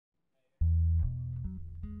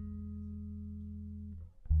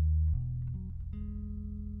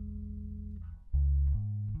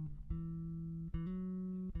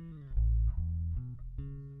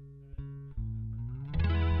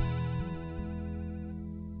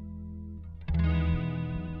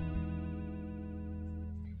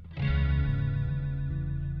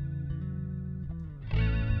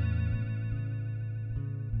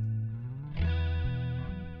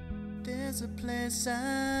There's a place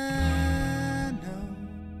I know,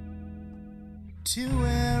 to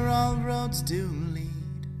where all roads do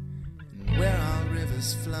lead and where all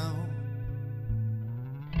rivers flow.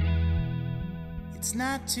 It's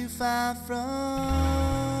not too far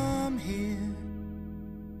from here,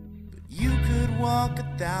 but you could walk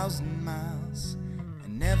 1,000 miles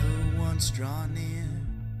and never once draw near.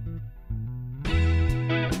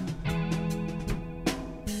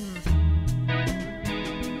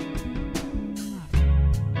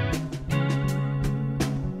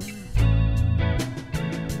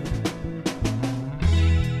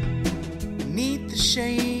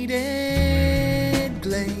 Shaded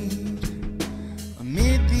glade,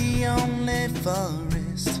 amid the only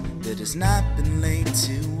forest that has not been laid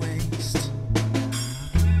to waste.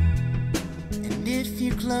 And if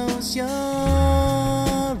you close your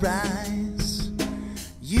eyes,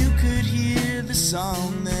 you could hear the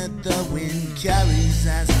song that the wind carries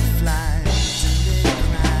as it flies, and it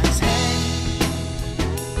cries, hey,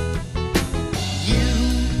 you,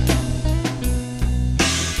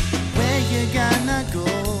 where you gonna go?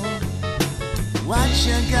 What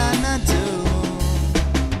you gonna do?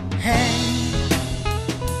 Hey,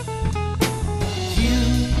 you,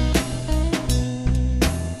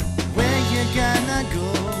 where you gonna go?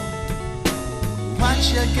 What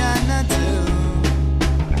you gonna do?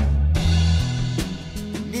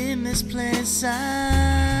 And in this place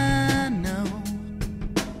I know,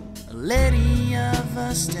 a lady of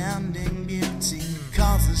astounding beauty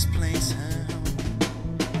calls this place her home.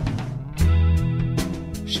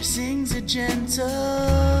 She sings a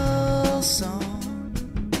gentle song,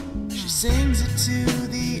 she sings it to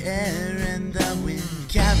the air, and the wind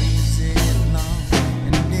carries it along,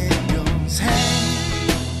 and it goes, hey,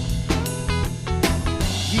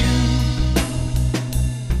 you,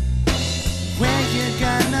 where you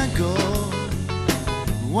gonna go?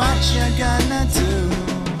 What you gonna do?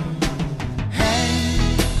 Hey,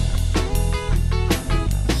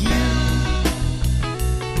 you,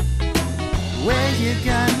 where you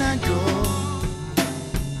gonna go?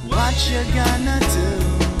 What you gonna do?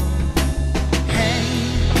 Hey,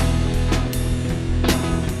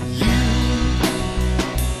 you,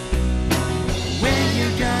 where you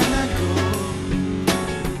gonna go?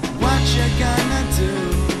 What you gonna do?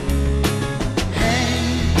 Hey,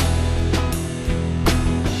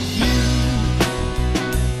 you,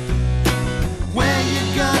 where you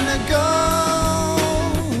gonna go?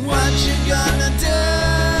 What you gonna do?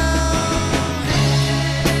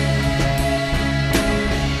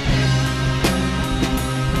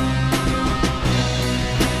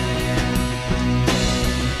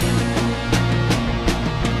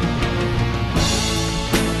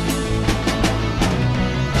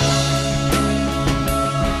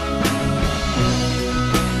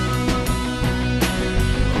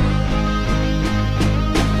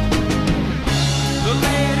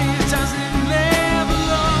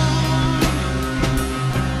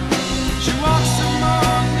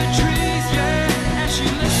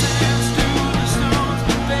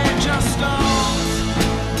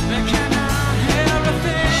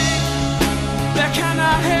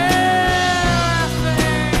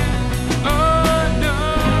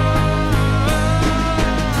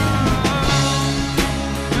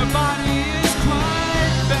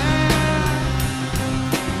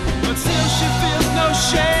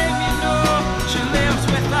 Shame.